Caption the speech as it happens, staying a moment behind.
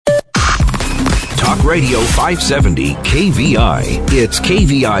Talk Radio 570 KVI. It's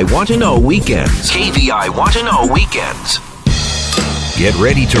KVI Want to Know Weekends. KVI Want to Know Weekends. Get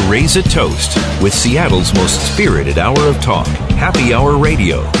ready to raise a toast with Seattle's most spirited hour of talk, Happy Hour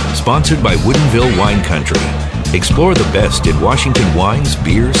Radio, sponsored by Woodinville Wine Country. Explore the best in Washington wines,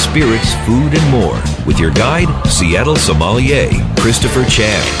 beer, spirits, food, and more with your guide, Seattle sommelier, Christopher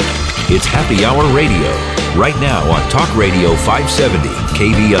Chan. It's Happy Hour Radio, right now on Talk Radio 570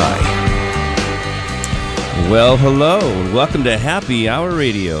 KVI. Well, hello, and welcome to Happy Hour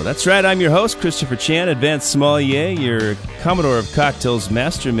Radio. That's right, I'm your host, Christopher Chan, Advanced Sommelier, your Commodore of Cocktails,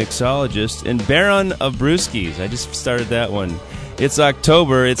 Master Mixologist, and Baron of Brewskis. I just started that one. It's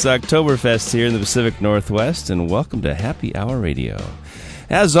October. It's Oktoberfest here in the Pacific Northwest, and welcome to Happy Hour Radio.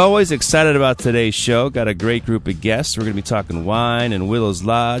 As always, excited about today's show. Got a great group of guests. We're going to be talking wine and Willow's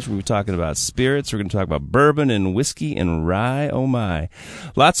Lodge. We're going to be talking about spirits. We're going to talk about bourbon and whiskey and rye. Oh, my.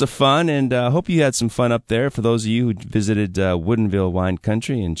 Lots of fun, and hope you had some fun up there. For those of you who visited Woodinville Wine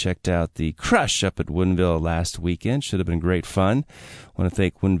Country and checked out the Crush up at Woodinville last weekend, should have been great fun. I want to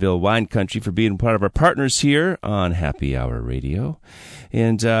thank Woodinville Wine Country for being part of our partners here on Happy Hour Radio.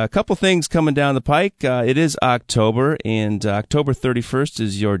 And a couple things coming down the pike. It is October, and October 31st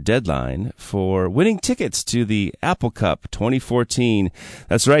is your deadline for winning tickets to the Apple Cup 2014.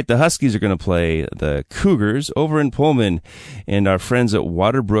 That's right, the Huskies are going to play the Cougars over in Pullman, and our friends at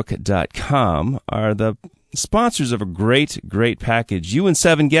Waterbrook.com are the sponsors of a great package. You and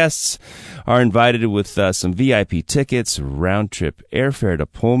 7 guests are invited with some VIP tickets, round-trip airfare to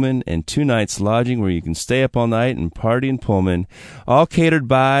Pullman, and 2 nights lodging where you can stay up all night and party in Pullman, all catered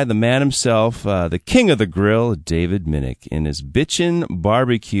by the man himself, the king of the grill, David Minnick, and his Bitchin'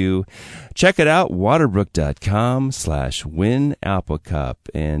 Barbecue. Check it out, waterbrook.com/win Apple Cup.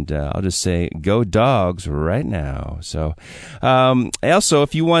 And I'll just say, go Dogs right now. So, also,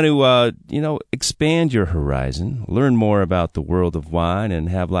 if you want to, expand your horizon, learn more about the world of wine, and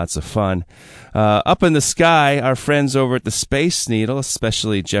have lots of fun, up in the sky, our friends over at the Space Needle,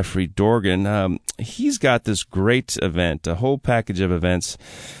 especially Jeffrey Dorgan, he's got this great event, a whole package of events.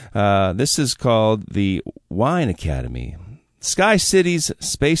 This is called the Wine Academy. Sky City's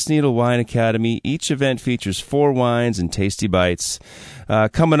Space Needle Wine Academy. Each event features 4 wines and tasty bites.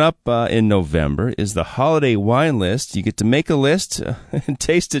 Coming up in November is the Holiday Wine List. You get to make a list and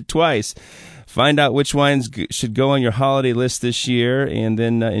taste it twice. Find out which wines should go on your holiday list this year. And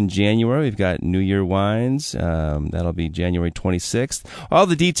then in January, we've got New Year wines. That'll be January 26th. All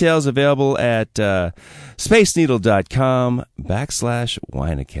the details available at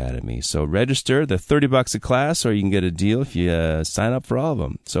spaceneedle.com/Wine Academy. So register. They're $30 a class, or you can get a deal if you sign up for all of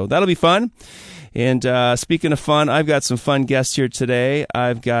them. So that'll be fun. And speaking of fun, I've got some fun guests here today.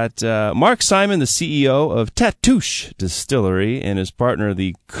 I've got Mark Simon, the CEO of Tatouche Distillery, and his partner,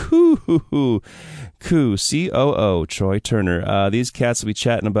 the COO, Troy Turner. These cats will be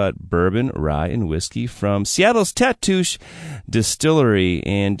chatting about bourbon, rye, and whiskey from Seattle's Tatouche Distillery.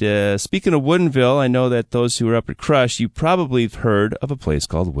 And speaking of Woodinville, I know that those who are up at Crush, you probably have heard of a place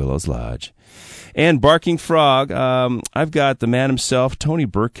called Willow's Lodge. And Barking Frog, I've got the man himself, Tony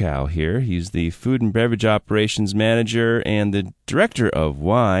Burkow, here. He's the Food and Beverage Operations Manager and the Director of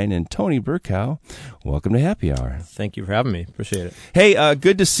Wine. And Tony Burkow, welcome to Happy Hour. Thank you for having me. Appreciate it. Hey,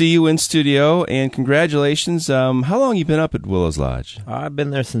 good to see you in studio, and congratulations. How long have you been up at Willow's Lodge? I've been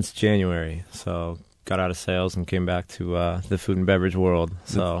there since January, so got out of sales and came back to the food and beverage world.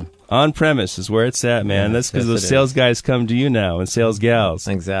 So on premise is where it's at, man. That's because those sales guys come to you now, and sales gals.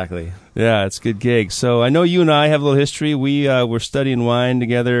 Exactly. Yeah, it's a good gig. So I know you and I have a little history. We were studying wine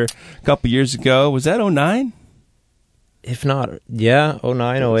together a couple years ago. Was that 2009? If not, yeah,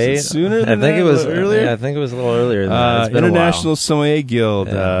 2009, 2008. Sooner than I think that? it was earlier. Yeah, I think it was a little earlier than that. It's been International a Sommelier Guild,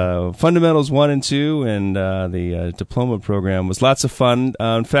 Fundamentals 1 and 2, and the diploma program was lots of fun.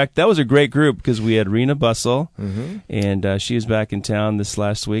 In fact, that was a great group because we had Rena Bussell, and she was back in town this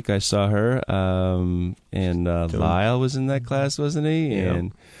last week. I saw her, and Lyle was in that class, wasn't he? Yeah.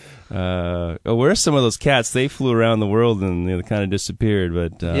 And where are some of those cats? They flew around the world and they kind of disappeared.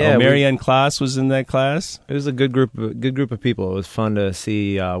 But Marianne Klaas was in that class. It was a good group of people. It was fun to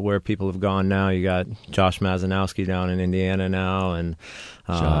see where people have gone now. You got Josh Mazanowski down in Indiana now, and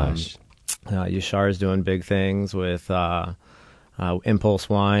Josh. Yashar's doing big things with Impulse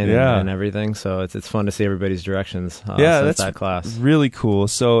Wine and everything. So it's fun to see everybody's directions. That's that class. Really cool.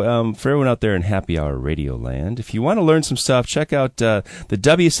 So for everyone out there in Happy Hour Radio Land, if you want to learn some stuff, check out the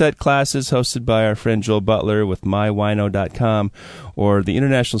WSET classes hosted by our friend Joel Butler with mywino.com, or the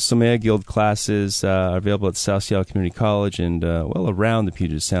International Sommelier Guild classes are available at South Seattle Community College and, around the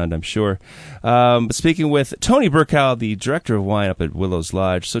Puget Sound, I'm sure. But speaking with Tony Burkow, the director of wine up at Willows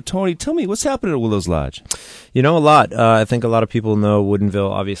Lodge. So, Tony, tell me, what's happening at Willows Lodge? A lot. I think a lot of people know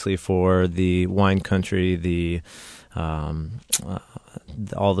Woodinville, obviously, for the wine country,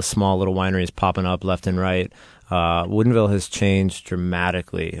 all the small little wineries popping up left and right. Woodinville has changed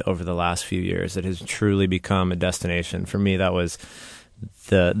dramatically over the last few years. It has truly become a destination. For me, that was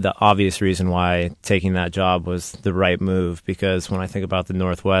the obvious reason why taking that job was the right move, because when I think about the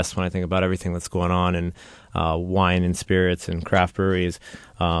Northwest, when I think about everything that's going on in wine and spirits and craft breweries,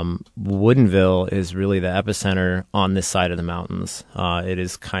 Woodinville is really the epicenter on this side of the mountains. It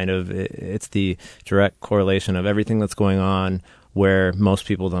is it's the direct correlation of everything that's going on where most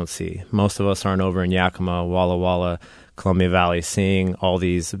people don't see. Most of us aren't over in Yakima, Walla Walla, Columbia Valley, seeing all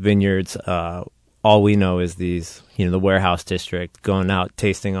these vineyards. All we know is these, the warehouse district, going out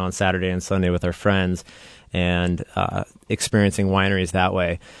tasting on Saturday and Sunday with our friends and experiencing wineries that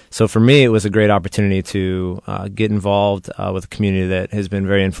way. So for me, it was a great opportunity to get involved with a community that has been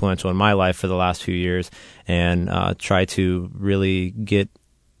very influential in my life for the last few years and try to really get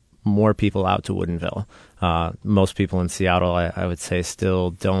more people out to Woodinville. Most people in Seattle, I would say, still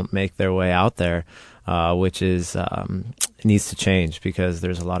don't make their way out there, which is needs to change, because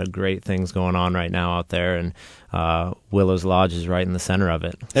there's a lot of great things going on right now out there, and Willows Lodge is right in the center of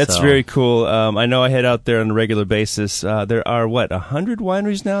it. That's very cool. I know I head out there on a regular basis. There are, 100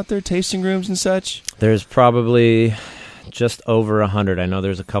 wineries now out there, tasting rooms and such? There's probably just over 100. I know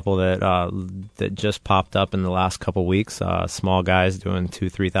there's a couple that just popped up in the last couple weeks. Small guys doing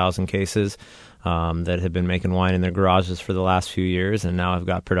 2,000-3,000 cases that have been making wine in their garages for the last few years, and now I've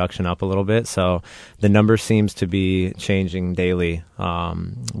got production up a little bit. So the number seems to be changing daily,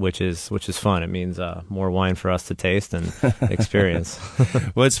 which is fun. It means more wine for us to taste and experience.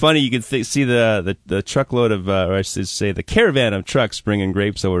 Well, it's funny. You can see the truckload of, or I should say, the caravan of trucks bringing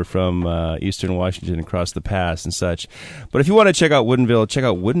grapes over from eastern Washington across the pass and such. But if you want to check out Woodinville, check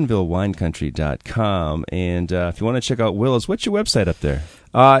out WoodinvilleWineCountry.com. And if you want to check out Willows, what's your website up there?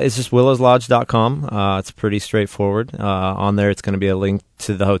 It's just willowslodge.com. It's pretty straightforward. On there, it's going to be a link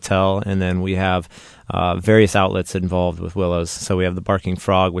to the hotel, and then we have various outlets involved with Willows. So we have the Barking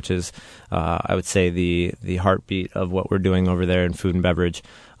Frog, which is, I would say, the heartbeat of what we're doing over there in food and beverage.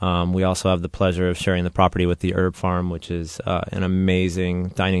 We also have the pleasure of sharing the property with the Herb Farm, which is an amazing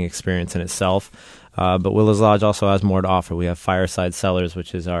dining experience in itself. But Willows Lodge also has more to offer. We have Fireside Cellars,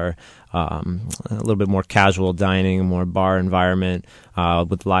 which is our a little bit more casual dining, more bar environment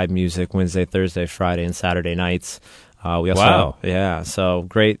with live music Wednesday, Thursday, Friday, and Saturday nights. We also so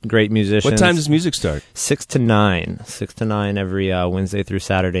great musicians. What time does music start? 6 to 9 every Wednesday through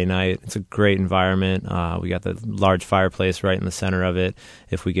Saturday night. It's a great environment. We got the large fireplace right in the center of it.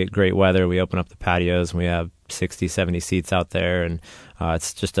 If we get great weather, we open up the patios and we have 60, 70 seats out there, and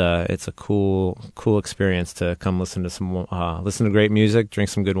it's just it's a cool experience to come listen to great music, drink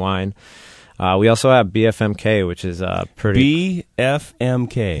some good wine. We also have BFMK, which is pretty...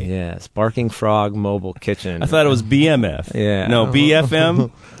 BFMK? Yes, Barking Frog Mobile Kitchen. I thought it was BMF. Yeah. No,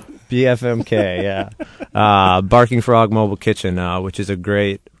 BFM? BFMK, yeah. Barking Frog Mobile Kitchen, which is a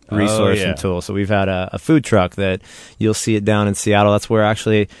great resource and tool. So we've had a food truck that you'll see it down in Seattle. That's where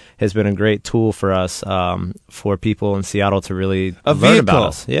actually has been a great tool for us, for people in Seattle to really learn about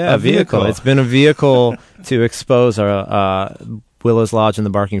us. Yeah, a vehicle. It's been a vehicle to expose our Willows Lodge and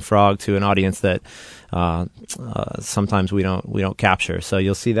the Barking Frog to an audience that sometimes we don't capture. So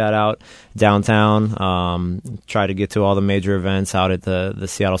you'll see that out downtown. Try to get to all the major events out at the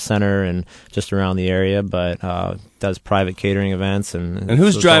Seattle Center and just around the area, but does private catering events. And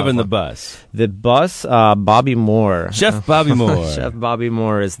who's driving the bus? The bus, Bobby Moore. Chef Bobby Moore. Chef Bobby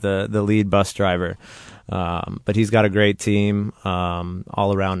Moore is the lead bus driver. But he's got a great team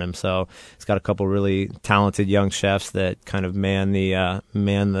all around him. So he's got a couple really talented young chefs that kind of man the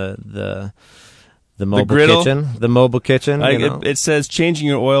mobile kitchen. The mobile kitchen. It says changing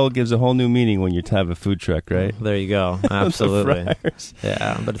your oil gives a whole new meaning when you have a food truck, right? There you go. Absolutely.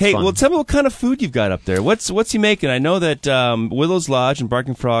 Yeah, but it's fun. Well, tell me what kind of food you've got up there. What's he making? I know that Willows Lodge and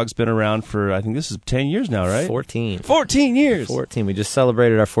Barking Frog's been around for, I think this is 10 years now, right? 14. 14 years. 14. We just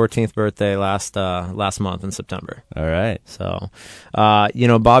celebrated our 14th birthday last month in September. All right. So,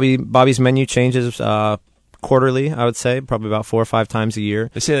 Bobby's menu changes quarterly, I would say, probably about 4 or 5 times a year.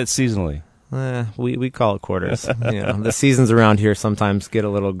 They say that seasonally. We call it quarters. The seasons around here sometimes get a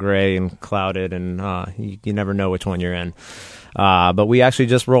little gray and clouded, and you never know which one you're in. But we actually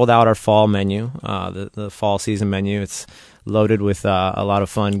just rolled out our fall menu, the fall season menu. It's loaded with a lot of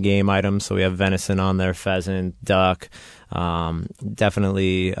fun game items. So we have venison on there, pheasant, duck,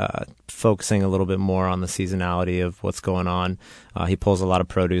 Definitely focusing a little bit more on the seasonality of what's going on. He pulls a lot of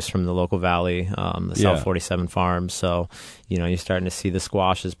produce from the local valley, the South 47 farms. So, you're starting to see the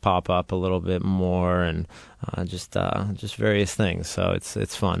squashes pop up a little bit more, and just various things. So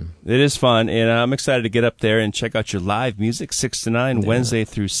it's fun. It is fun, and I'm excited to get up there and check out your live music, 6 to 9, Wednesday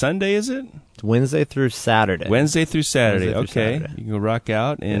through Sunday, is it? Wednesday through Saturday. Wednesday through Saturday. Saturday. You can go rock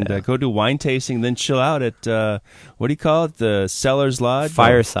out and go do wine tasting, then chill out at what do you call it? The Cellars Lodge.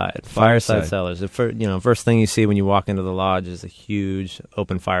 Fireside Cellars. First thing you see when you walk into the lodge is a huge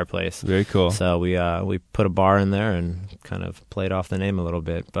open fireplace. Very cool. So we put a bar in there and kind of played off the name a little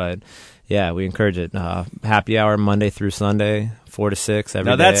bit, but yeah, we encourage it. Happy hour Monday through Sunday, 4 to 6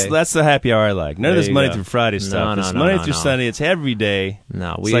 every day. Now that's the happy hour I like. None of this Monday through Friday stuff. No, it's Monday through Sunday. It's every day.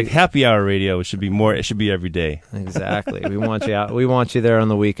 No, it's like happy hour radio. It should be more. It should be every day. Exactly. We want you out. We want you there on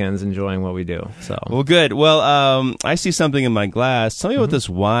the weekends, enjoying what we do. So well, good. Well, I see something in my glass. Tell me about this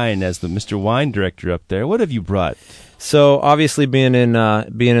wine. As the Mr. Wine Director up there, what have you brought? So obviously, being in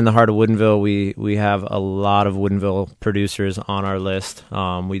the heart of Woodinville, we have a lot of Woodinville producers on our list.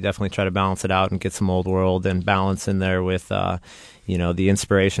 We definitely try to balance it out and get some old world and balance in there with the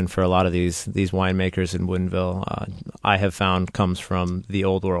inspiration for a lot of these winemakers in Woodinville. I have found comes from the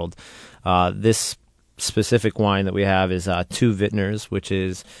old world. This specific wine that we have is Two Vintners, which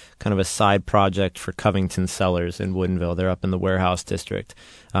is kind of a side project for Covington Cellars in Woodinville. They're up in the Warehouse District,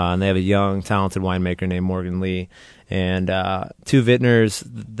 and they have a young, talented winemaker named Morgan Lee. And Two Vintners,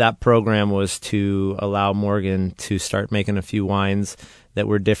 that program was to allow Morgan to start making a few wines that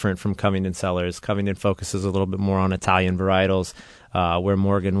were different from Covington Cellars. Covington focuses a little bit more on Italian varietals, where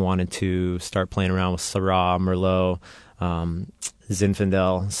Morgan wanted to start playing around with Syrah, Merlot,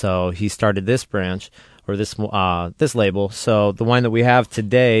 Zinfandel. So he started this branch, or this label. So the wine that we have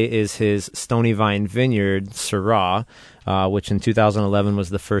today is his Stony Vine Vineyard Syrah, which in 2011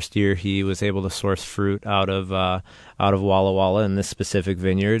 was the first year he was able to source fruit out of Walla Walla in this specific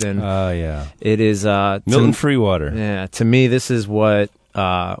vineyard. And it is Milton Freewater. Yeah, to me, this is what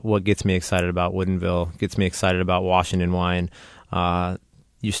gets me excited about Woodinville, gets me excited about Washington wine.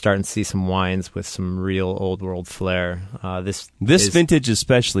 You're starting to see some wines with some real old world flair. This vintage,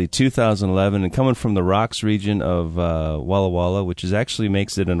 especially 2011, and coming from the Rocks region of Walla Walla, which actually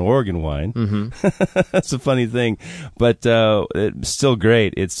makes it an Oregon wine. Mm-hmm. That's a funny thing, but it's still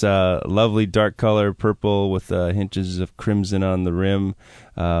great. It's lovely dark color, purple with hinges of crimson on the rim.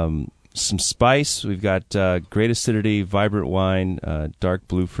 Some spice. We've got great acidity, vibrant wine, dark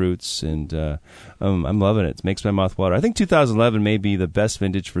blue fruits, and I'm loving it. It makes my mouth water. I think 2011 may be the best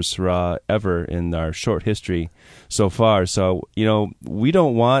vintage for Syrah ever in our short history so far. So, we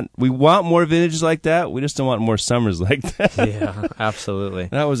want more vintages like that. We just don't want more summers like that. Yeah, absolutely.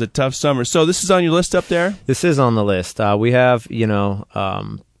 That was a tough summer. So this is on your list up there? This is on the list. We have,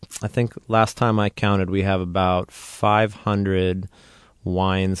 I think last time I counted, we have about 500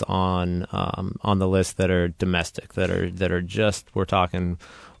 wines on the list that are domestic, that are just, we're talking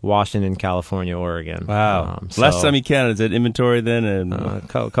Washington, California, Oregon. Wow. Last time you counted, is that inventory then? A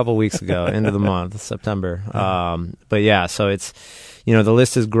couple weeks ago, end of the month, September. But yeah, so it's, the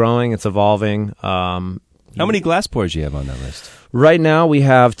list is growing, it's evolving. How many glass pours do you have on that list? Right now we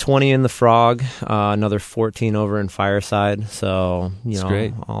have 20 in the Frog, another 14 over in Fireside. So, That's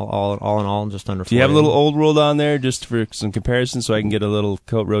great. All in all, just under 40. Do you have a little old world on there just for some comparison so I can get a little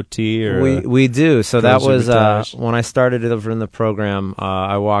Cote Rôtie? Or we do. So that was when I started over in the program,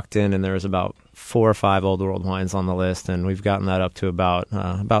 I walked in and there was about 4 or 5 old world wines on the list, and we've gotten that up to about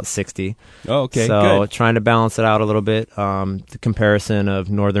 60. Oh, okay, so good. Trying to balance it out a little bit. The comparison of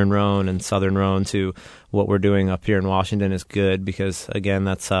Northern Rhone and Southern Rhone to what we're doing up here in Washington is good because, again,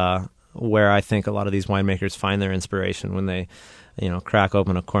 that's where I think a lot of these winemakers find their inspiration when they, crack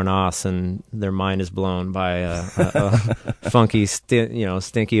open a Cornas and their mind is blown by a funky,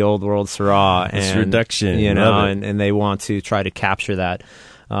 stinky old world Syrah. It's reduction, and they want to try to capture that.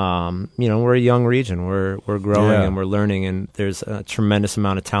 We're a young region. We're growing and we're learning, and there's a tremendous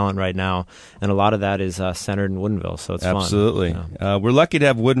amount of talent right now, and a lot of that is centered in Woodinville. So it's absolutely fun. We're lucky to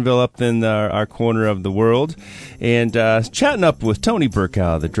have Woodinville up in our corner of the world, and chatting up with Tony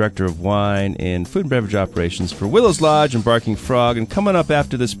Burkow, the director of wine and food and beverage operations for Willows Lodge and Barking Frog. And coming up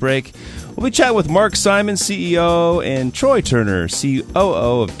after this break, we'll be chatting with Mark Simon, CEO, and Troy Turner,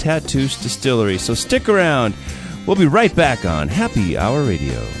 COO of Tatoosh Distillery. So stick around. We'll be right back on Happy Hour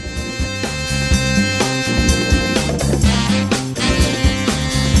Radio.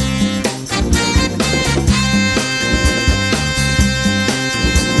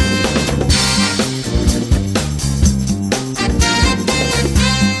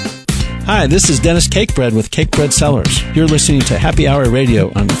 Hi, this is Dennis Cakebread with Cakebread Cellars. You're listening to Happy Hour Radio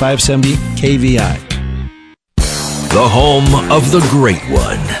on 570 KVI. The home of the great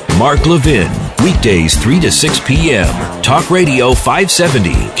one, Mark Levin. Weekdays 3 to 6 p.m. Talk Radio 570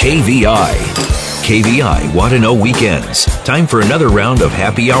 KVI. KVI Want to Know Weekends. Time for another round of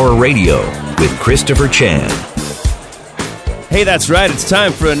Happy Hour Radio with Christopher Chan. Hey, that's right. It's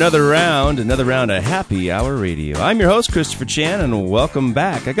time for another round of Happy Hour Radio. I'm your host, Christopher Chan, and welcome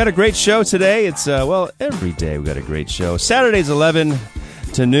back. I got a great show today. It's, every day we got a great show. Saturdays 11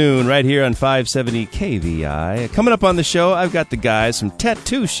 to noon right here on 570 KVI. Coming up on the show, I've got the guys from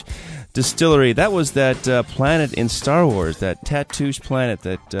Tatoosh Distillery. That was that planet in Star Wars, that Tatoosh planet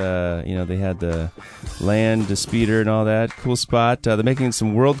that, they had the land, the speeder, and all that. Cool spot. They're making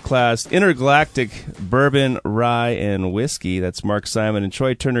some world-class intergalactic bourbon, rye, and whiskey. That's Mark Simon and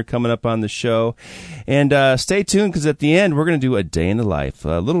Troy Turner coming up on the show. And stay tuned, because at the end, we're going to do a day in the life,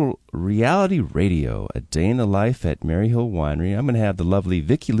 a little reality radio, a day in the life at Maryhill Winery. I'm going to have the lovely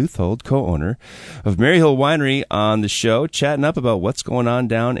Vicki Luthold, co-owner of Maryhill Winery, on the show, chatting up about what's going on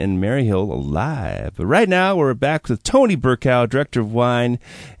down in Maryhill live. But right now, we're back with Tony Burkow, Director of Wine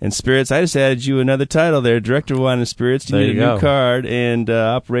and Spirits. I just added you another title there, Director of Wine and Spirits. You need a new card, and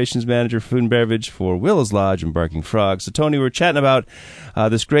Operations Manager, Food and Beverage for Willow's Lodge and Barking Frog. So, Tony, we're chatting about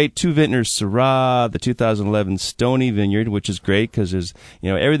this great two vintners Syrah, the 2011 Stony Vineyard, which is great because there's,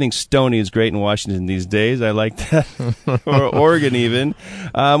 everything Stony is great in Washington these days. I like that. Or Oregon even.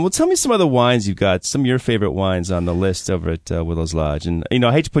 Well, tell me some other wines you've got, some of your favorite wines on the list over at Willow's Lodge. And,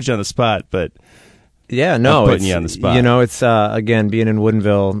 I hate to put you on the spot, but yeah, no, I'm putting you on the spot. It's again, being in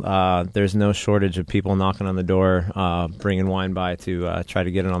Woodinville, there's no shortage of people knocking on the door, bringing wine by to try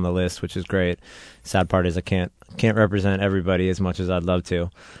to get it on the list, which is great. Sad part is I can't represent everybody as much as I'd love to.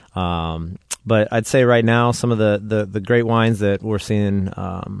 But I'd say right now, some of the great wines that we're seeing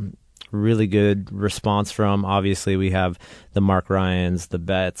really good response from, obviously we have the Mark Ryans, the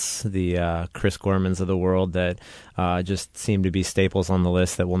Betts, the Chris Gormans of the world that just seem to be staples on the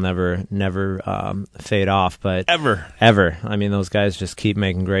list that will never fade off. But ever. I mean, those guys just keep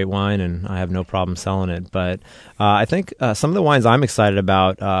making great wine, and I have no problem selling it. But I think some of the wines I'm excited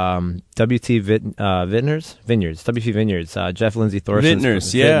about, WT Vineyards, Jeff Lindsay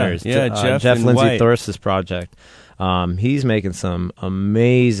Thorson's Jeff Lindsay Thorson's project. He's making some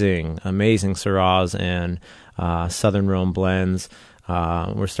amazing Syrahs and Southern Rhone blends.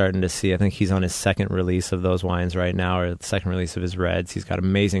 We're starting to see, I think he's on his second release of those wines right now, or the second release of his reds. He's got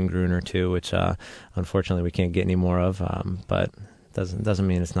amazing Gruner too, which unfortunately we can't get any more of, but doesn't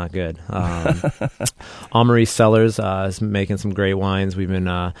mean it's not good. Amory Cellars is making some great wines. We've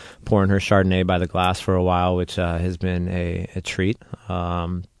been pouring her Chardonnay by the glass for a while, which has been a treat.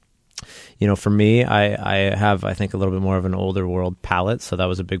 For me, I have, I think, a little bit more of an older world palate, so that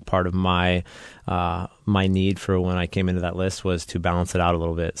was a big part of my need for when I came into that list, was to balance it out a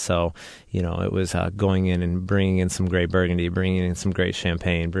little bit. So, it was going in and bringing in some great Burgundy, bringing in some great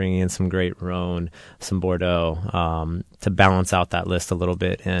Champagne, bringing in some great Rhone, some Bordeaux, to balance out that list a little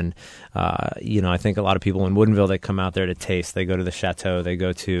bit. And, I think a lot of people in Woodinville, they come out there to taste. They go to the Chateau, they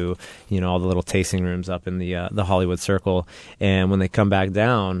go to, all the little tasting rooms up in the Hollywood Circle. And when they come back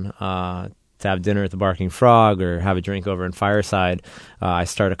down, to have dinner at the Barking Frog or have a drink over in Fireside, I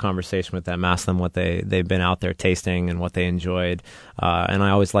start a conversation with them, ask them what they've been out there tasting and what they enjoyed. And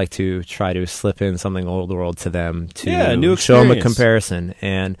I always like to try to slip in something old world to them to show them a comparison.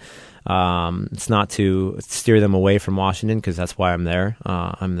 And it's not to steer them away from Washington, because that's why I'm there.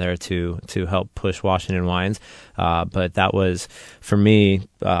 I'm there to help push Washington wines. But that was, for me,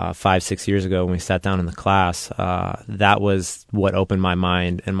 5-6 years ago when we sat down in the class, that was what opened my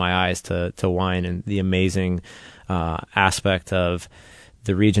mind and my eyes to wine and the amazing aspect of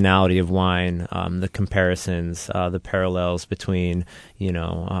the regionality of wine, the comparisons, the parallels between,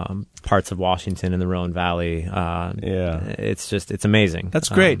 parts of Washington and the Rhone Valley. It's amazing. That's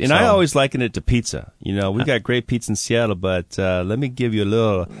great. And I always liken it to pizza. We've got great pizza in Seattle, but let me give you a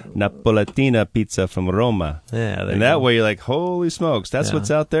little Napolitana pizza from Roma. Yeah. And that way you're like, holy smokes, that's what's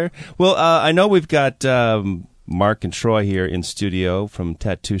out there. Well, I know we've got Mark and Troy here in studio from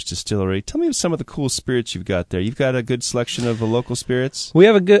Tatoosh Distillery. Tell me some of the cool spirits you've got there. You've got a good selection of local spirits? We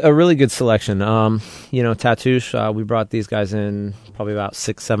have a really good selection. Tatoosh, we brought these guys in probably about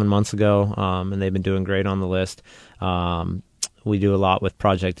 6-7 months ago, and they've been doing great on the list. We do a lot with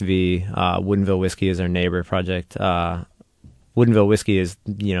Project V. Woodinville Whiskey is our neighbor project. Woodinville Whiskey is, a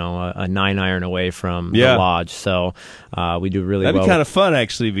 9-iron away from the lodge, so we do really well. That'd be kind of fun,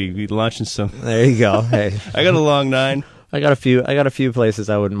 actually, be launching some. There you go. Hey. I got a long 9. I got a few places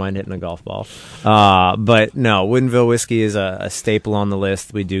I wouldn't mind hitting a golf ball. But no, Woodinville whiskey is a staple on the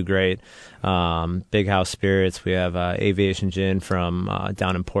list. We do great. Big House Spirits. We have Aviation Gin from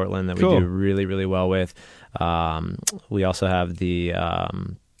down in Portland that we do really, really well with. We also have the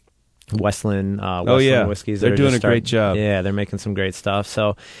Westland whiskeys. They're doing a great job. Yeah, they're making some great stuff.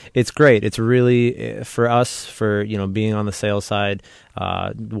 So it's great. It's really, for us, for being on the sales side,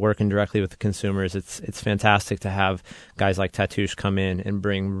 working directly with the consumers, it's fantastic to have guys like Tatouche come in and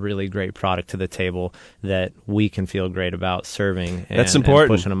bring really great product to the table that we can feel great about serving. That's important.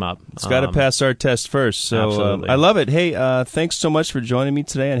 And pushing them up. It's got to pass our test first. So absolutely. I love it. Hey, thanks so much for joining me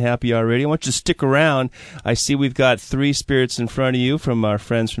today on Happy Hour Radio. I want you to stick around. I see we've got 3 spirits in front of you from our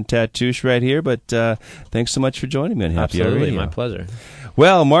friends from Tatouche right here. But thanks so much for joining me on Happy Hour Radio. My pleasure.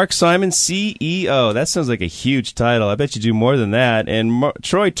 Well, Mark Simon, CEO. That sounds like a huge title. I bet you do more than that. And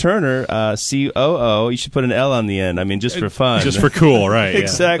Troy Turner, COO. You should put an L on the end. I mean, just for fun. Just for cool, right.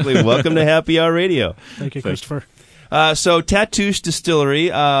 Exactly. Welcome to Happy Hour Radio. Thank you, Christopher. So Tatouche Distillery,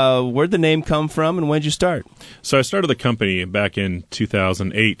 where'd the name come from and when did you start? So I started the company back in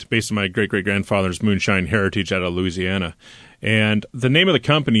 2008 based on my great-great-grandfather's moonshine heritage out of Louisiana. And the name of the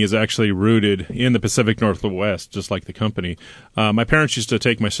company is actually rooted in the Pacific Northwest, just like the company. My parents used to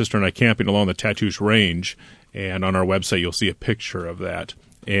take my sister and I camping along the Tatouche Range, and on our website you'll see a picture of that.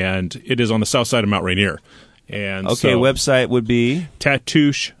 And it is on the south side of Mount Rainier. And okay, website would be?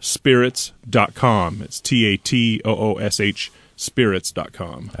 TatoucheSpirits.com. It's TATOOSH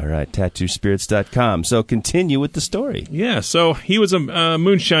spirits.com. All right, TatoucheSpirits.com. So continue with the story. Yeah, so he was a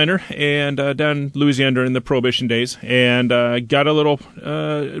moonshiner and down in Louisiana during the Prohibition days, and got a little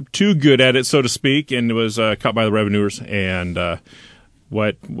too good at it, so to speak, and was caught by the revenuers, and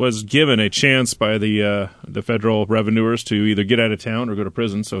what was given a chance by the federal revenuers to either get out of town or go to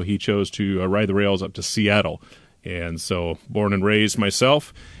prison, so he chose to ride the rails up to Seattle. And so born and raised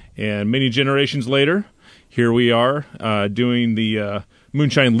myself, and many generations later, here we are doing the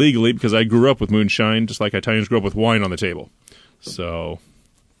moonshine legally, because I grew up with moonshine, just like Italians grew up with wine on the table. So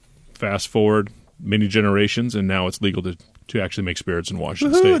fast forward many generations, and now it's legal to actually make spirits in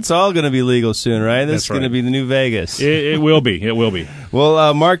Washington State. It's all going to be legal soon, right? This That's is going to right. be the new Vegas. It will be. It will be.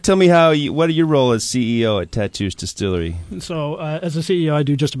 Well, Mark, tell me what are your role as CEO at Tatouche Distillery? So as a CEO, I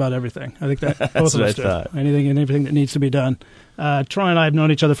do just about everything. I think that both That's of what us I do. thought. Anything and everything that needs to be done. Troy and I have known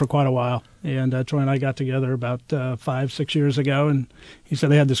each other for quite a while, and Troy and I got together about 5-6 years ago, and he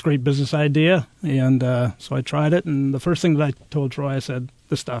said they had this great business idea, and so I tried it, and the first thing that I told Troy, I said,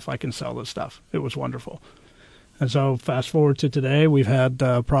 I can sell this stuff. It was wonderful. And so fast forward to today, we've had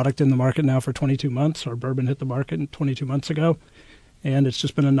product in the market now for 22 months. Our bourbon hit the market 22 months ago. And it's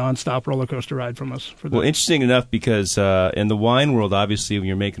just been a nonstop roller coaster ride from us. Well, interesting enough, because in the wine world, obviously, when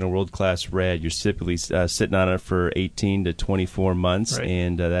you're making a world-class red, you're typically sitting on it for 18 to 24 months, right.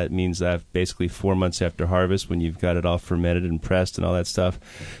 And that means that basically 4 months after harvest, when you've got it all fermented and pressed and all that stuff.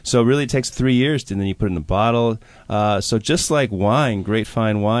 So it really takes 3 years, and then you put it in a bottle. So just like wine, great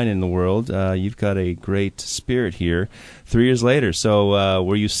fine wine in the world, you've got a great spirit here 3 years later. So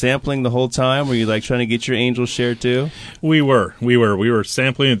were you sampling the whole time? Were you like trying to get your angel share too? We were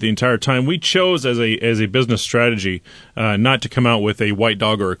sampling it the entire time. We chose as a business strategy not to come out with a white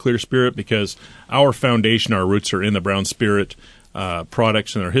dog or a clear spirit, because our foundation, our roots are in the brown spirit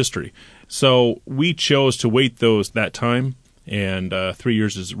products and their history. So we chose to wait that time, and 3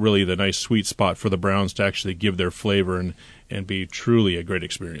 years is really the nice sweet spot for the browns to actually give their flavor and be truly a great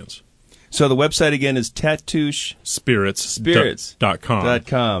experience. So the website again is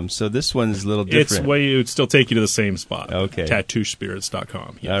TatoucheSpirits.com. So this one is a little different. It would still take you to the same spot. Okay.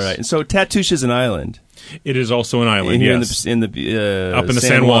 TatoucheSpirits.com. Yes. All right. And so Tatouche is an island. It is also an island. Here yes. up in the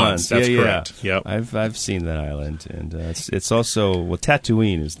San Juans. That's yeah, correct. Yeah. Yep. I've seen that island, and it's also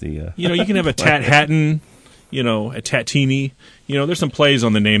Tatooine is the. You can have a Tathattan, a Tatini. There's some plays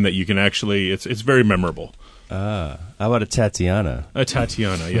on the name that you can actually. It's very memorable. How about a Tatiana? A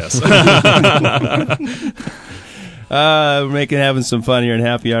Tatiana, yes. We're having some fun here in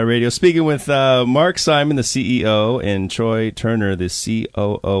Happy Hour Radio. Speaking with Mark Simon, the CEO, and Troy Turner, the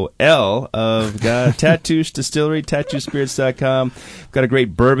COOL of Tatouche Distillery, TatoucheSpirits.com. Got a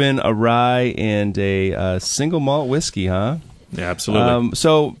great bourbon, a rye, and a single malt whiskey, huh? Yeah, absolutely.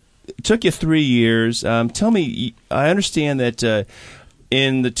 So it took you 3 years. Tell me, I understand that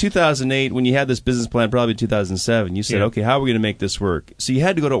in the 2008, when you had this business plan, probably 2007, you said, okay, how are we going to make this work? So you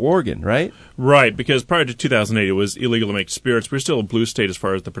had to go to Oregon, right? Right, because prior to 2008, it was illegal to make spirits. We're still a blue state as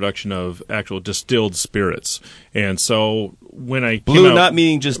far as the production of actual distilled spirits. And so when I blue, came out, not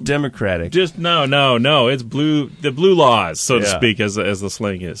meaning just Democratic. just no, it's blue, the blue laws, so to Yeah. speak, as the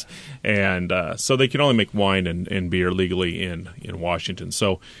slang is, and so they can only make wine and beer legally in Washington.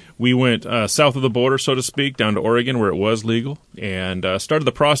 So we went south of the border, so to speak, down to Oregon where it was legal, and started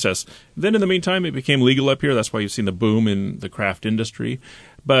the process. Then in the meantime, it became legal up here. That's why you've seen the boom in the craft industry.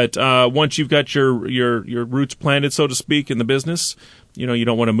 But once you've got your roots planted, so to speak, in the business, you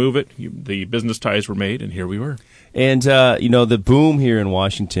don't want to move it. The business ties were made, and here we were. And, the boom here in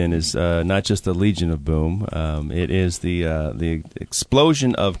Washington is not just the Legion of Boom. It is the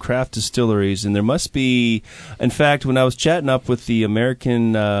explosion of craft distilleries. And there must be, in fact, when I was chatting up with the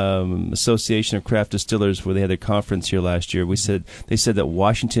American Association of Craft Distillers, where they had their conference here last year, they said that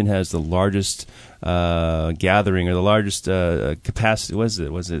Washington has the largest gathering, or the largest capacity,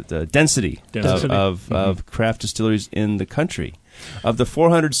 density of craft distilleries in the country. Of the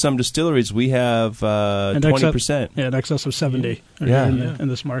 400-some distilleries, we have 20%. In excess of 70 Yeah. in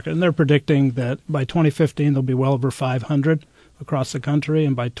this market. And they're predicting that by 2015, there'll be well over 500 across the country,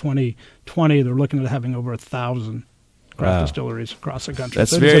 and by 2020, they're looking at having over 1,000 craft distilleries across the country. That's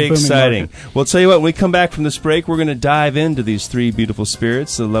So it is a very booming exciting. market. Well, tell you what, when we come back from this break, we're going to dive into these three beautiful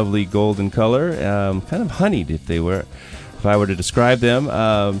spirits, the lovely golden color, kind of honeyed if I were to describe them.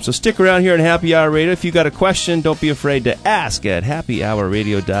 So stick around here on Happy Hour Radio. If you got a question, don't be afraid to ask at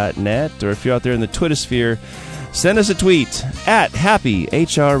happyhourradio.net, or if you're out there in the Twitter sphere, send us a tweet at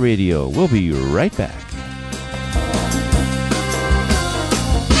happyhrradio. We'll be right back.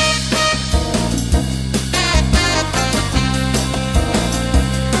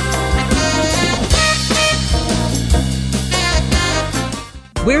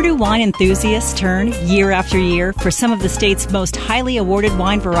 Where do wine enthusiasts turn year after year for some of the state's most highly awarded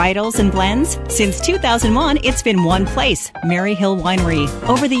wine varietals and blends? Since 2001, it's been one place, Mary Hill Winery.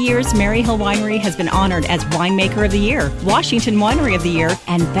 Over the years, Mary Hill Winery has been honored as Winemaker of the Year, Washington Winery of the Year,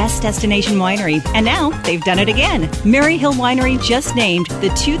 and Best Destination Winery. And now, they've done it again. Mary Hill Winery just named the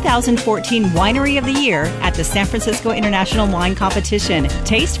 2014 Winery of the Year at the San Francisco International Wine Competition.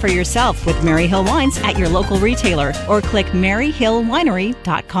 Taste for yourself with Mary Hill Wines at your local retailer, or click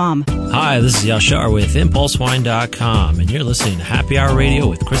maryhillwinery.com. Hi, this is Yashar with ImpulseWine.com, and you're listening to Happy Hour Radio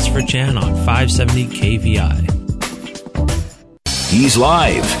with Christopher Chan on 570 KVI. He's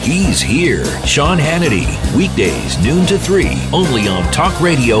live. He's here. Sean Hannity. Weekdays, noon to 3. Only on Talk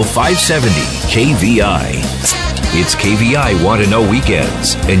Radio 570 KVI. It's KVI Want to Know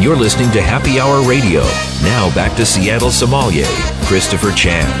Weekends, and you're listening to Happy Hour Radio. Now back to Seattle sommelier, Christopher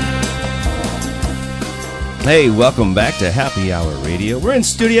Chan. Hey, welcome back to Happy Hour Radio. We're in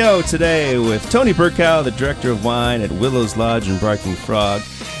studio today with Tony Burkow, the Director of Wine at Willow's Lodge and Barking Frog,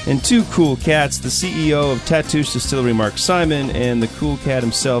 and two cool cats, the CEO of Tatoosh Distillery, Mark Simon, and the cool cat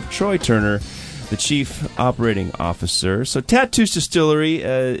himself, Troy Turner, the Chief Operating Officer. So Tatoosh Distillery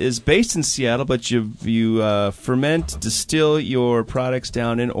is based in Seattle, but you ferment, distill your products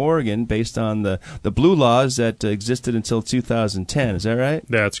down in Oregon based on the blue laws that existed until 2010. Is that right?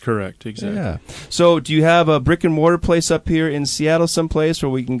 That's correct, exactly. Yeah. So do you have a brick and mortar place up here in Seattle someplace where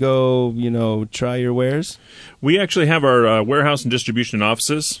we can go, try your wares? We actually have our warehouse and distribution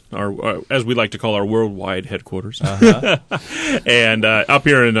offices, our as we like to call our worldwide headquarters, and up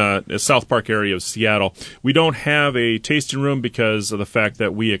here in the South Park area of Seattle. We don't have a tasting room because of the fact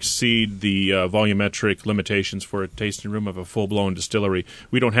that we exceed the volumetric limitations for a tasting room of a full-blown distillery.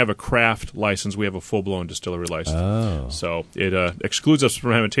 We don't have a craft license. We have a full-blown distillery license. Oh. So it excludes us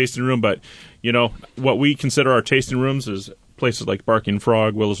from having a tasting room, but, what we consider our tasting rooms is places like Barking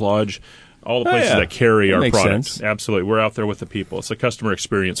Frog, Willow's Lodge, all the places that carry our products. Sense. Absolutely. We're out there with the people. It's a customer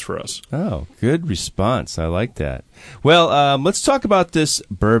experience for us. Oh, good response. I like that. Well, let's talk about this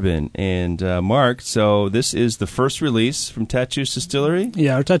bourbon. And Mark, so this is the first release from Tatoosh Distillery?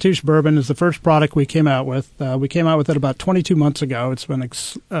 Yeah, our Tatoosh bourbon is the first product we came out with. We came out with it about 22 months ago. It's been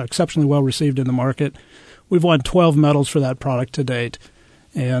exceptionally well received in the market. We've won 12 medals for that product to date.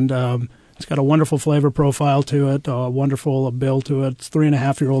 And it's got a wonderful flavor profile to it, a wonderful bill to it. It's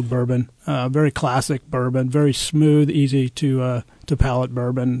 3.5-year-old bourbon, very classic bourbon, very smooth, easy to palate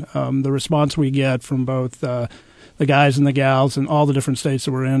bourbon. The response we get from both the guys and the gals in all the different states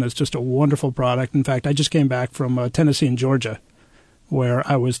that we're in is just a wonderful product. In fact, I just came back from Tennessee and Georgia, where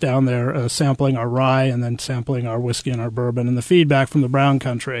I was down there sampling our rye and then sampling our whiskey and our bourbon. And the feedback from the Brown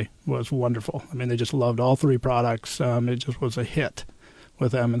Country was wonderful. I mean, they just loved all three products. It just was a hit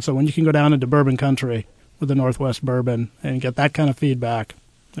with them. And so when you can go down into bourbon country with the Northwest bourbon and get that kind of feedback,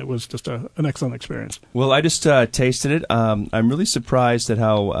 it was just an excellent experience. Well, I just tasted it. I'm really surprised at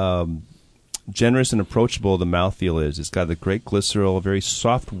how generous and approachable the mouthfeel is. It's got a great glycerol, very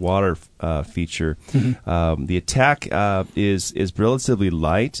soft water feature. The attack is relatively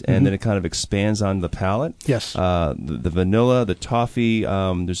light, and then it kind of expands on the palate. Yes. The vanilla, the toffee,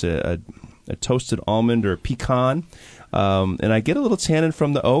 there's a toasted almond or pecan, and I get a little tannin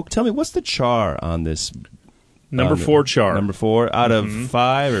from the oak. Tell me, what's the char on this? Number 4 char. Number 4 out of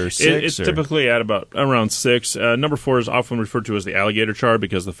 5 or 6? It's typically at around 6. Number 4 is often referred to as the alligator char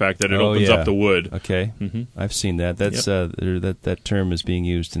because of the fact that it opens up the wood. Okay, I've seen that. That's that term is being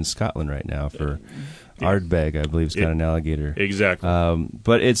used in Scotland right now for Ardbeg, I believe, is kind of an alligator. Exactly.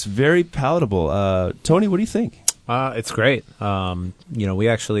 But it's very palatable. Tony, what do you think? It's great. We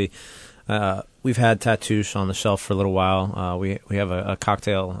actually we've had Tatouche on the shelf for a little while. We have a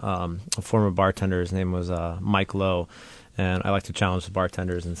cocktail. A former bartender, his name was Mike Lowe, and I like to challenge the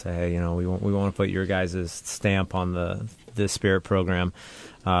bartenders and say, hey, we want to put your guys' stamp on the spirit program.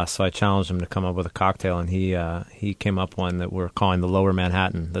 So I challenged him to come up with a cocktail, and he came up one that we're calling the Lower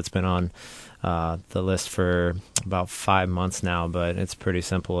Manhattan. That's been on the list for about 5 months now, but it's pretty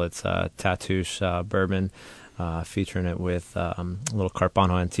simple. It's Tatouche bourbon. Featuring it with a little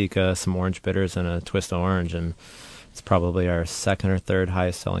Carpano Antica, some orange bitters, and a twist of orange, and it's probably our second or third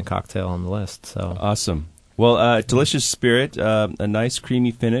highest selling cocktail on the list. So awesome. Well, delicious spirit, a nice creamy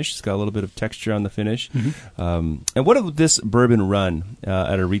finish. It's got a little bit of texture on the finish. And what would this bourbon run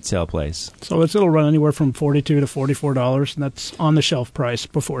at a retail place? So it'll run anywhere from $42 to $44, and that's on the shelf price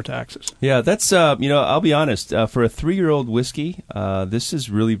before taxes. Yeah, that's I'll be honest. For a 3-year-old whiskey, this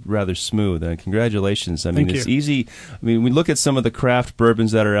is really rather smooth. And congratulations. I mean, Thank it's you. easy. I mean, we look at some of the craft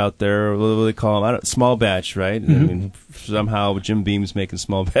bourbons that are out there. What do they call them? Small batch, right? I mean, somehow Jim Beam's making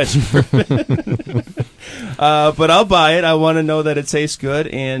small batch bourbon. But I'll buy it. I want to know that it tastes good,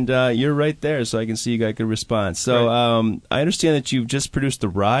 and you're right there, so I can see you got a good response. So I understand that you've just produced the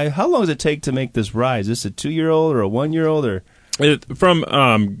rye. How long does it take to make this rye? Is this a 2-year-old or a 1-year-old? Or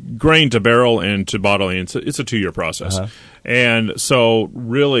from grain to barrel and to bottling, it's a 2-year process. And so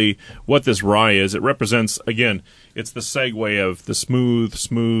really what this rye is, it represents, again, it's the segue of the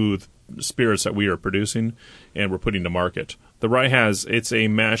smooth spirits that we are producing and we're putting to market. The rye it's a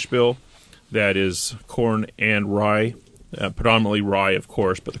mash bill that is corn and rye, predominantly rye, of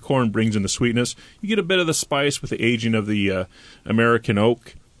course, but the corn brings in the sweetness. You get a bit of the spice with the aging of the American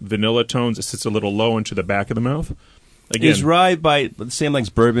oak, vanilla tones. It sits a little low into the back of the mouth. Again, is rye by the same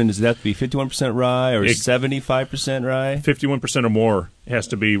like bourbon? Does it have to be 51% rye or 75% rye? 51% or more has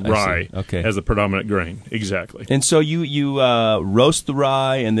to be rye as the predominant grain. Exactly. And so you roast the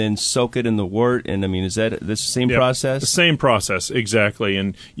rye and then soak it in the wort. And I mean, is that the same process? The same process, exactly.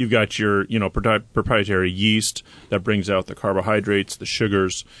 And you've got your proprietary yeast that brings out the carbohydrates, the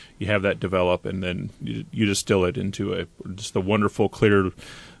sugars. You have that develop, and then you distill it into just the wonderful clear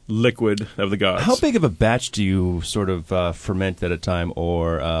liquid of the gods. How big of a batch do you sort of ferment at a time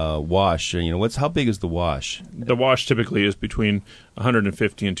or wash? How big is the wash? The wash typically is between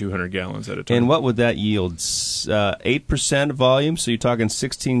 150 and 200 gallons at a time. And what would that yield? 8% volume, so you're talking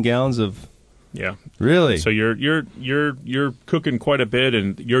 16 gallons of. Yeah. Really? So you're cooking quite a bit,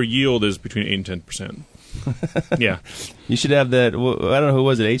 and your yield is between 8 and 10%. Yeah. You should have that. I don't know, who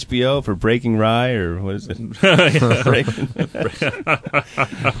was it? HBO for Breaking Rye, or what is it?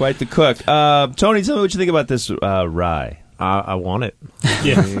 Quite the cook. Tony, tell me what you think about this rye. I want it.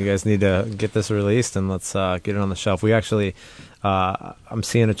 Yeah. You guys need to get this released, and let's get it on the shelf. We actually, I'm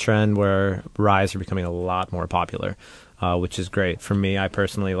seeing a trend where ryes are becoming a lot more popular, which is great. For me, I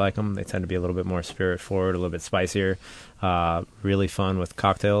personally like them. They tend to be a little bit more spirit forward, a little bit spicier, really fun with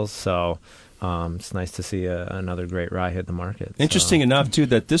cocktails. So it's nice to see another great rye hit the market. Interesting enough, too,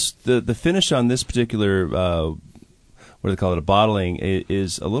 that the finish on this particular what do they call it, a bottling,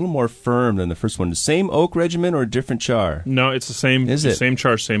 is a little more firm than the first one. The same oak regiment or a different char? No, it's the same. Is it? Same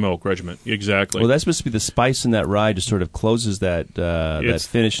char, same oak regiment. Exactly. Well, that's supposed to be the spice in that rye just sort of closes that that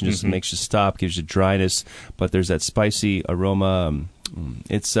finish and just makes you stop, gives you dryness, but there's that spicy aroma.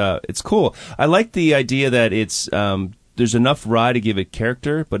 It's cool. I like the idea that it's there's enough rye to give it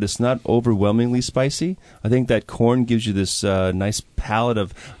character, but it's not overwhelmingly spicy. I think that corn gives you this nice palate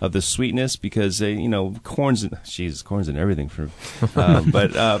of the sweetness because, corn's in everything.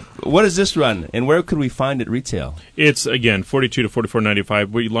 But what does this run, and where could we find it retail? It's, again, $42 to $44.95.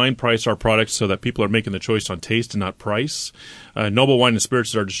 We line price our products so that people are making the choice on taste and not price. Noble Wine and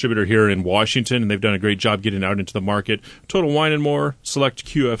Spirits is our distributor here in Washington, and they've done a great job getting out into the market. Total Wine and More, select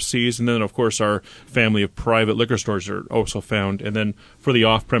QFCs, and then, of course, our family of private liquor stores are also found. And then for the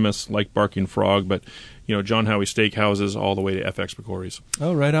off-premise, like Barking Frog, but John Howie Steakhouses all the way to FX McCory's.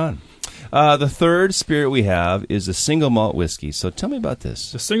 Oh, right on. The third spirit we have is a single malt whiskey. So tell me about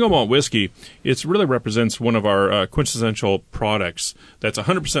this. The single malt whiskey, it really represents one of our quintessential products. That's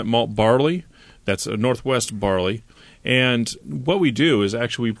 100% malt barley. That's a Northwest barley. And what we do is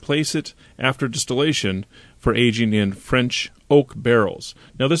actually we place it after distillation for aging in French oak barrels.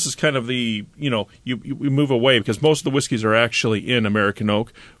 Now, this is kind of the, we move away because most of the whiskeys are actually in American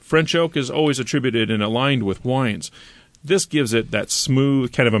oak. French oak is always attributed and aligned with wines. This gives it that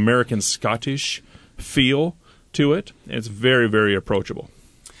smooth kind of American Scottish feel to it, and it's very, very approachable.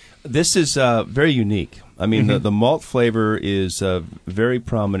 This is very unique. I mean, the malt flavor is very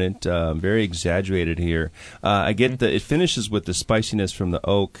prominent, very exaggerated here. I get that it finishes with the spiciness from the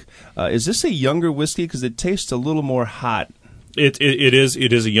oak. Is this a younger whiskey? Because it tastes a little more hot. It is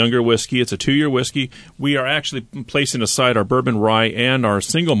a younger whiskey. It's a 2-year whiskey. We are actually placing aside our bourbon rye and our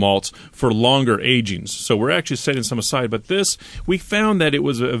single malts for longer agings. So we're actually setting some aside. But this, we found that it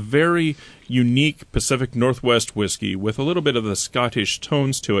was a very unique Pacific Northwest whiskey with a little bit of the Scottish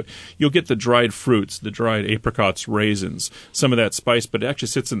tones to it. You'll get the dried fruits, the dried apricots, raisins, some of that spice, but it actually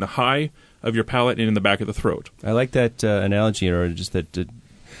sits in the high of your palate and in the back of the throat. I like that analogy, or just that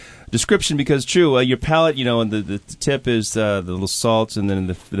description, because true, your palate, and the tip is the little salt, and then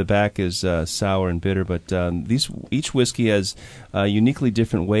the back is sour and bitter. But each whiskey has uniquely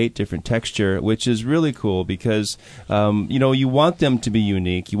different weight, different texture, which is really cool because you want them to be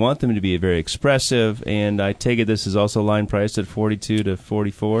unique, you want them to be very expressive. And I take it this is also line priced at $42 to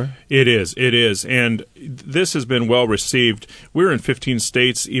 $44. It is, and this has been well received. We're in 15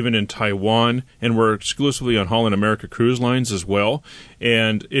 states, even in Taiwan, and we're exclusively on Holland America Cruise Lines as well.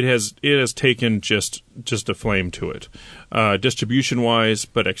 And it has taken just a flame to it, distribution-wise,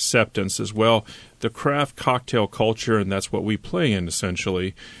 but acceptance as well. The craft cocktail culture, and that's what we play in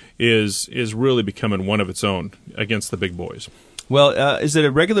essentially, is really becoming one of its own against the big boys. Well, is it a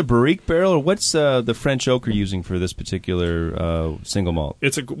regular barrique barrel, or what's the French oak you're using for this particular single malt?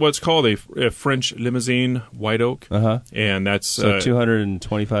 It's what's called a French Limousin white oak, and that's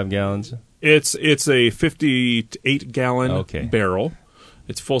 225 gallons. It's a 58-gallon barrel.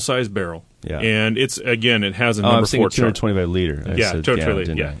 It's full-size barrel. Yeah. And it has a number 4 chart. 225 liter. Yeah, 225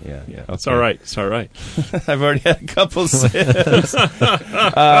 liter. Yeah. Okay. It's all right. I've already had a couple sips.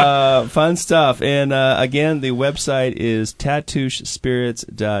 Fun stuff. And again, the website is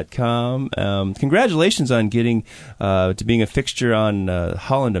tattooshspirits.com. Congratulations on getting to being a fixture on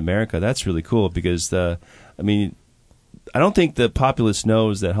Holland America. That's really cool because I don't think the populace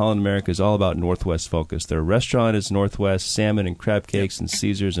knows that Holland America is all about Northwest focus. Their restaurant is Northwest salmon and crab cakes and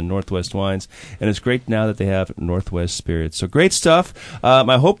Caesars and Northwest wines, and it's great now that they have Northwest spirits. So great stuff.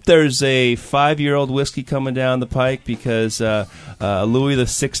 I hope there's a 5-year-old whiskey coming down the pike because Louis the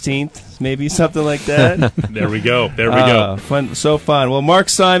 16th, maybe something like that. There we go. Fun. Well, Mark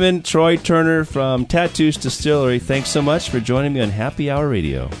Simon, Troy Turner from Tattoosh Distillery, thanks so much for joining me on Happy Hour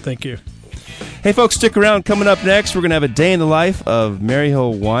Radio. Thank you. Hey, folks, stick around. Coming up next, we're going to have a day in the life of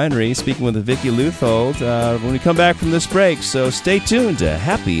Maryhill Winery, speaking with Vicki Leuthold when we come back from this break. So stay tuned to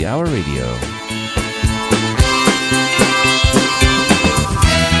Happy Hour Radio.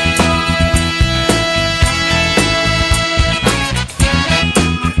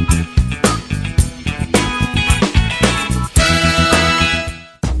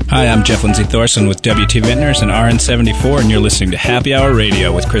 Hi, I'm Jeff Lindsay Thorson with WT Vintners and RN74, and you're listening to Happy Hour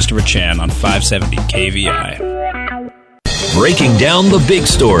Radio with Christopher Chan on 570 KVI. Breaking down the big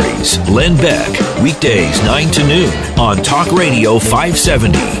stories. Len Beck, weekdays 9 to noon on Talk Radio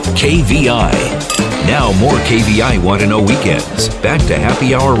 570 KVI. Now more KVI Want to Know Weekends. Back to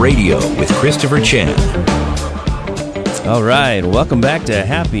Happy Hour Radio with Christopher Chan. All right, welcome back to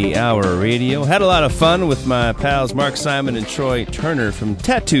Happy Hour Radio. Had a lot of fun with my pals Mark Simon and Troy Turner from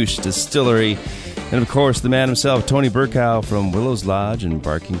Tattoosh Distillery. And, of course, the man himself, Tony Burkow from Willow's Lodge and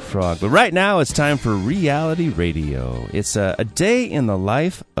Barking Frog. But right now, it's time for Reality Radio. It's a day in the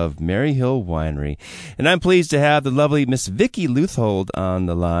life of Maryhill Winery. And I'm pleased to have the lovely Miss Vicki Leuthold on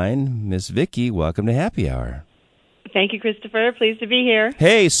the line. Miss Vicki, welcome to Happy Hour. Thank you, Christopher. Pleased to be here.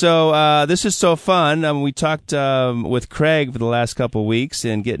 Hey, so this is so fun. We talked with Craig for the last couple of weeks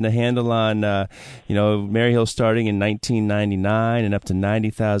and getting a handle on, Maryhill starting in 1999 and up to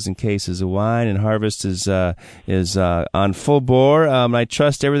 90,000 cases of wine, and harvest is on full bore. I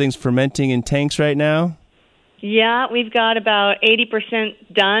trust everything's fermenting in tanks right now? Yeah, we've got about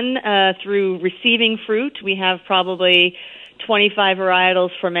 80% done through receiving fruit. We have probably 25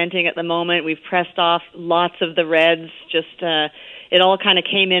 varietals fermenting at the moment. We've pressed off lots of the reds. It all kind of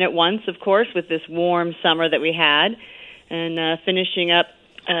came in at once, of course, with this warm summer that we had, and finishing up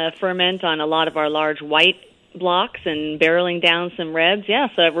ferment on a lot of our large white blocks and barreling down some reds. Yeah,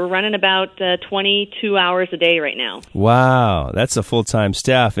 so we're running about 22 hours a day right now. Wow, that's a full-time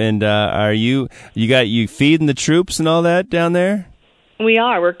staff. And are you feeding the troops and all that down there? We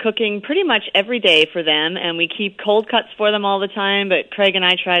are. We're cooking pretty much every day for them, and we keep cold cuts for them all the time, but Craig and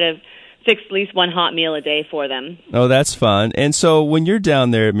I try to fix at least one hot meal a day for them. Oh, that's fun. And so when you're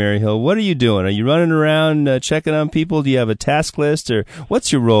down there at Maryhill, what are you doing? Are you running around checking on people? Do you have a task list, or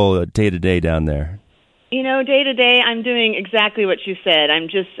what's your role day-to-day down there? You know, day-to-day, I'm doing exactly what you said. I'm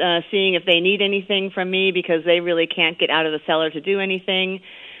just seeing if they need anything from me because they really can't get out of the cellar to do anything.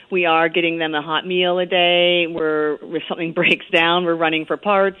 We are getting them a hot meal a day. If something breaks down, we're running for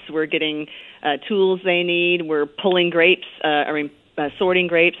parts. We're getting tools they need. We're pulling grapes, sorting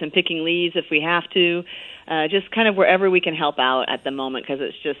grapes and picking leaves if we have to. Just kind of wherever we can help out at the moment because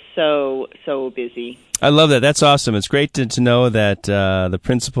it's just so busy. I love that. That's awesome. It's great to know that the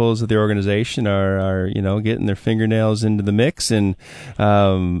principals of the organization are getting their fingernails into the mix and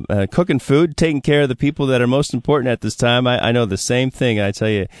cooking food, taking care of the people that are most important at this time. I know the same thing. I tell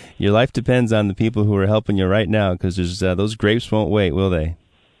you, your life depends on the people who are helping you right now because those grapes won't wait, will they?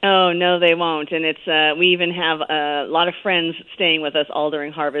 Oh, no, they won't. And it's we even have a lot of friends staying with us all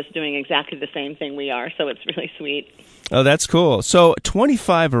during harvest doing exactly the same thing we are, so it's really sweet. Oh, that's cool. So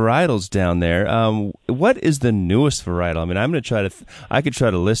 25 varietals down there. What is the newest varietal? I mean, I'm going to try to I could try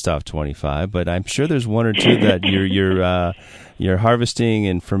to list off 25, but I'm sure there's one or two that you're harvesting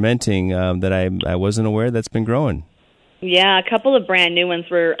and fermenting that I wasn't aware that's been growing. Yeah, a couple of brand new ones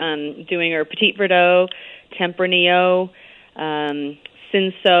we're doing are Petit Verdot, Tempranillo,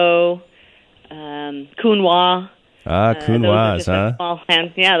 Cinsault, Counoise. Counoise, huh? Those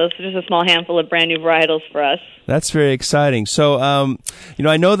are just a small handful of brand new varietals for us. That's very exciting. So,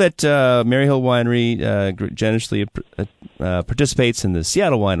 I know that Maryhill Winery generously participates in the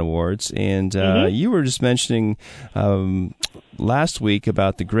Seattle Wine Awards, and you were just mentioning last week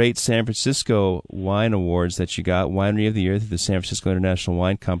about the great San Francisco Wine Awards that you got, Winery of the Year through the San Francisco International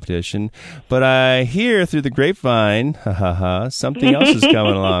Wine Competition. But I hear through the grapevine, something else is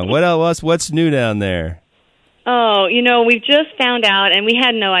coming along. What else? What's new down there? Oh, we've just found out, and we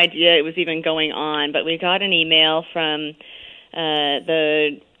had no idea it was even going on, but we got an email from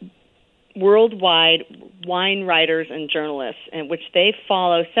the Worldwide Wine Writers and Journalists, in which they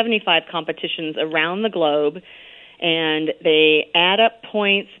follow 75 competitions around the globe, and they add up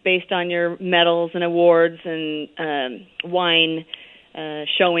points based on your medals and awards and wine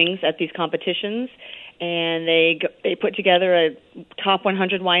showings at these competitions. And they put together a top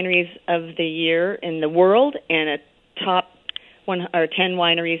 100 wineries of the year in the world and a top 10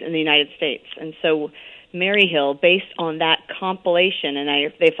 wineries in the United States. And so Maryhill, based on that compilation, and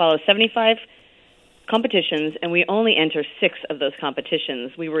they follow 75 competitions, and we only enter 6 of those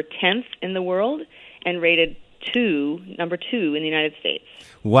competitions. We were 10th in the world and rated number 2 in the United States.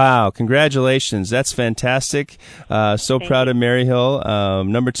 Wow, congratulations. That's fantastic. So proud of Maryhill.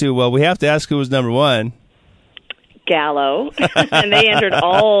 Number 2, well, we have to ask who was number 1. Gallo, and they entered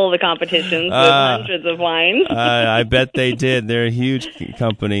all the competitions with hundreds of wines. I bet they did. They're a huge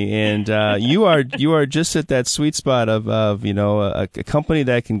company, and you are just at that sweet spot of a company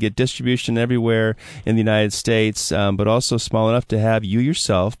that can get distribution everywhere in the United States, but also small enough to have you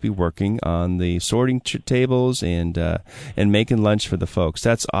yourself be working on the sorting tables and making lunch for the folks.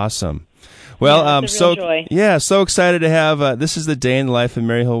 That's awesome. Well, so excited to have, this is the day in the life of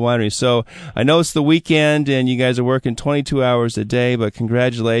Maryhill Winery. So I know it's the weekend and you guys are working 22 hours a day, but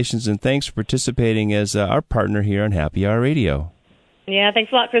congratulations and thanks for participating as our partner here on Happy Hour Radio. Yeah,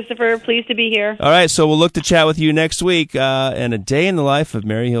 thanks a lot, Christopher. Pleased to be here. All right, so we'll look to chat with you next week and a day in the life of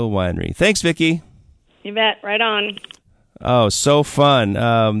Maryhill Winery. Thanks, Vicki. You bet. Right on. Oh, so fun.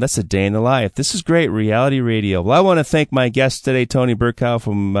 That's a day in the life. This is great reality radio. Well, I want to thank my guests today, Tony Burkow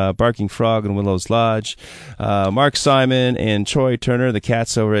from Barking Frog and Willow's Lodge, Mark Simon and Troy Turner, the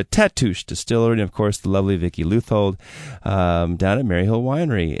cats over at Tatouche Distillery, and, of course, the lovely Vicki Luthold down at Maryhill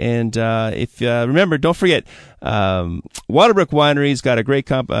Winery. And if remember, don't forget, Waterbrook Winery's got a great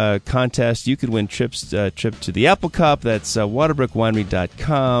contest. You could win trip to the Apple Cup. That's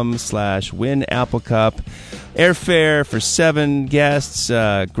waterbrookwinry.com/win Apple Cup. Airfare for 7 guests,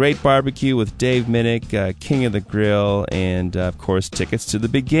 great barbecue with Dave Minnick, King of the Grill, and, of course, tickets to the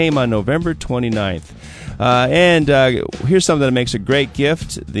big game on November 29th. And here's something that makes a great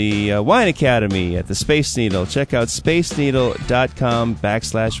gift, the Wine Academy at the Space Needle. Check out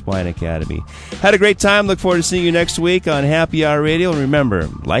spaceneedle.com/Wine Academy. Had a great time. Look forward to seeing you next week on Happy Hour Radio. And remember,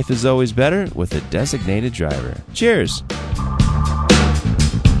 life is always better with a designated driver. Cheers.